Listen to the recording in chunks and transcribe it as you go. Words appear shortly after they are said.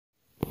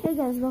Hey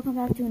guys, welcome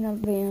back to another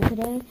video.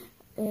 Today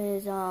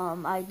is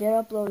I did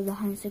upload the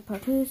hide and seek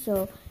part 2,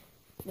 so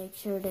make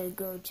sure to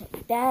go check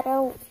that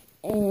out.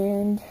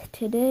 And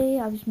today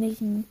I was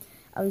planning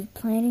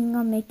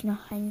on making a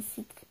hide and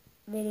seek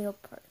video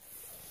part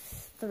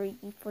 3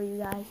 for you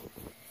guys.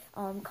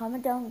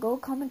 Comment down below.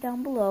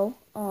 Jacob,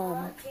 I can't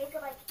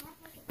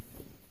make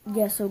it.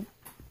 Yeah, so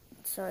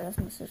sorry, that's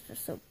my sister.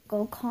 So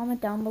go comment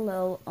down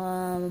below.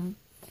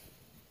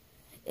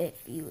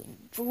 If you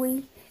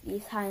enjoy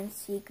these hide and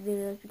seek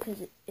videos,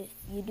 because if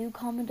you do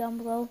comment down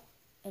below,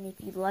 and if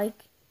you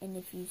like, and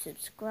if you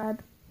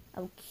subscribe,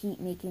 I'll keep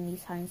making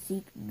these hide and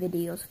seek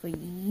videos for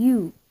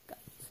you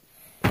guys.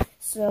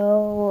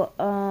 So,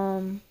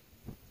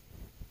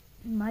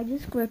 my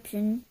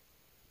description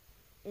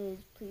is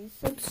please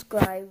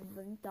subscribe,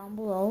 link down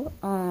below,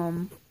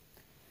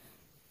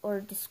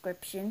 or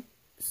description.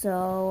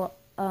 So,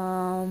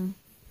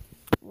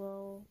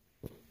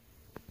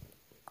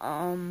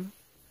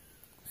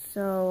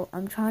 So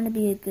I'm trying to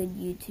be a good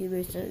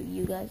YouTuber so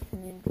you guys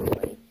can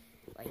enjoy.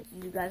 Like,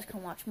 you guys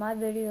can watch my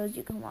videos,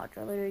 you can watch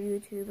other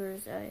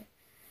YouTubers.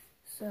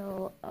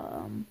 So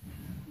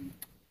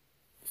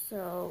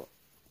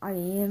I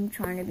am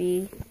trying to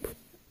be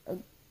a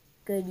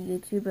good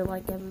YouTuber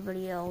like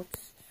everybody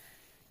else.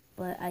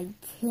 But I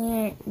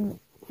can't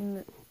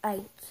if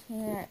I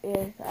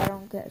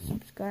don't get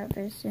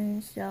subscribers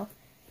soon. So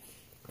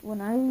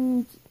when I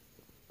reach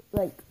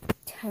like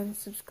 10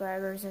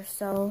 subscribers or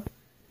so,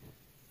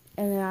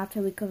 and then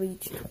after we could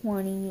reach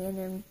 20 and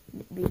then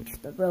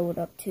reach the road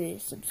up to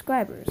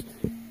subscribers.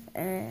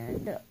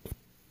 And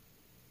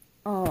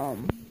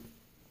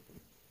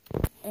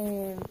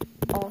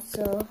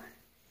also,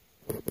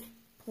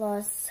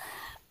 plus,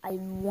 I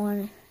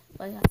want,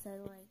 like I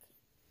said, like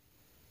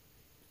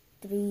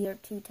 3 or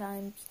 2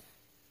 times.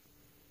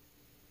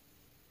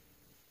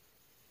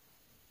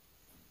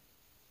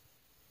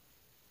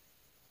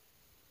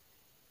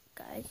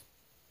 Guys.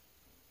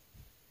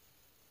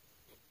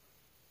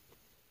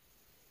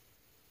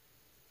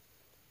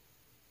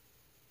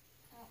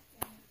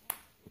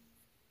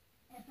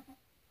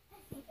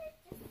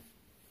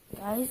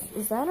 Guys,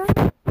 is that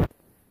a...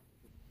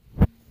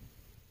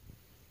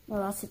 No,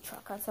 that's a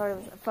truck. I thought it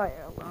was a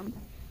fire alarm.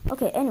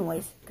 Okay,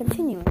 anyways,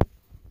 continuing.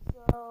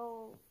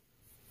 So,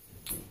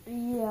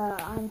 yeah,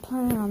 I'm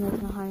planning on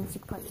making a hide and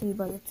seek part 2,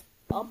 but it's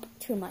up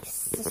to my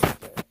sister.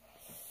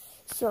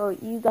 So,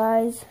 you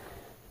guys,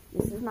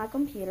 this is my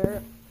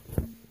computer.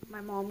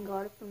 My mom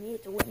got it for me.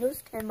 It's a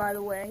Windows 10, by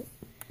the way.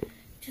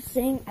 Just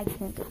saying, I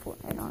can't get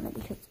Fortnite on it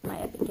because my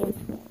Epic Games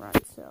won't run,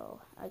 so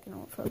I can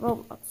only play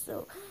Roblox.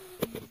 So,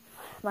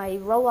 my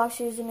Roblox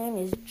username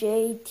is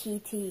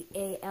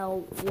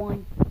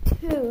JTTAL12.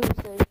 So if you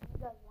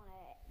guys want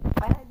to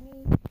add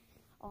me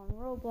on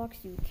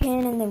Roblox, you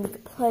can, and then we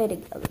can play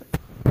together.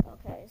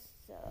 Okay,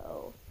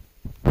 so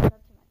that's up to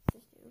my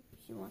sister.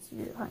 She wants to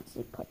do the hide and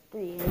seek part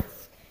 3,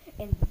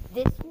 and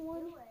this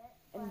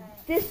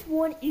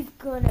one is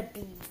gonna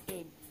be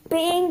a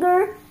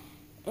banger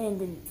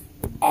and an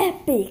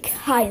epic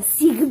hide and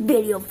seek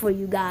video for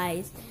you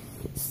guys.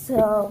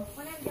 So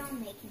when I'm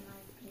done making my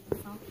paper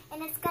phone,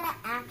 and it's gonna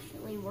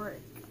actually work.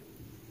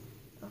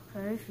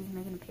 Okay, she's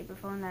making a paper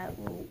phone that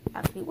will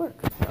actually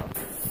work. So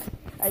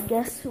I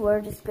guess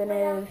we're just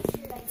gonna. What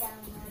should I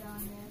download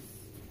on this?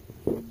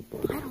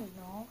 I don't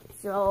know.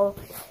 So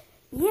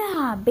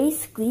yeah,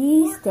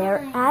 basically stare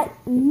at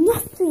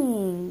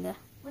nothing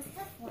What's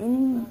the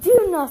and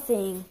do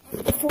nothing.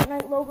 The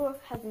Fortnite logo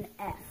has an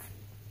F.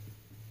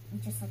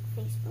 Just like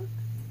Facebook?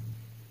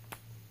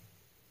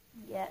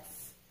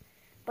 Yes,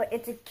 but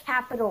it's a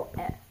capital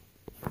F.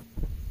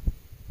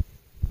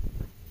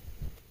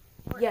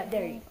 Yeah,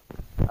 there you go.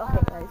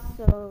 Okay, guys,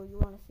 so you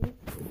want to see?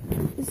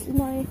 This is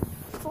my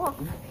clock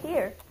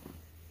here.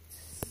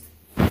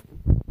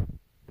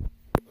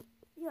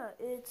 Yeah,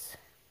 it's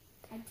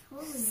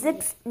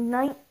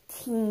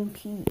 6:19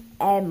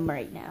 p.m.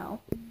 right now.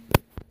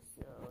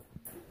 So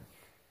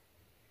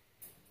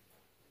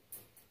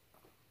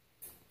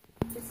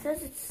it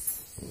says it's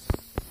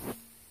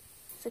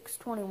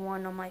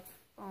 6:21 on my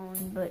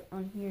phone, but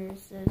on here it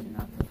says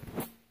nothing.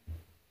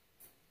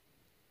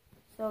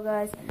 So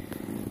guys,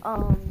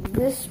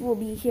 this will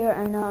be here,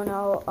 and then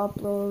I'll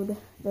upload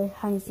the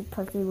hide and seek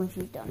part 3 when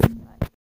she's done.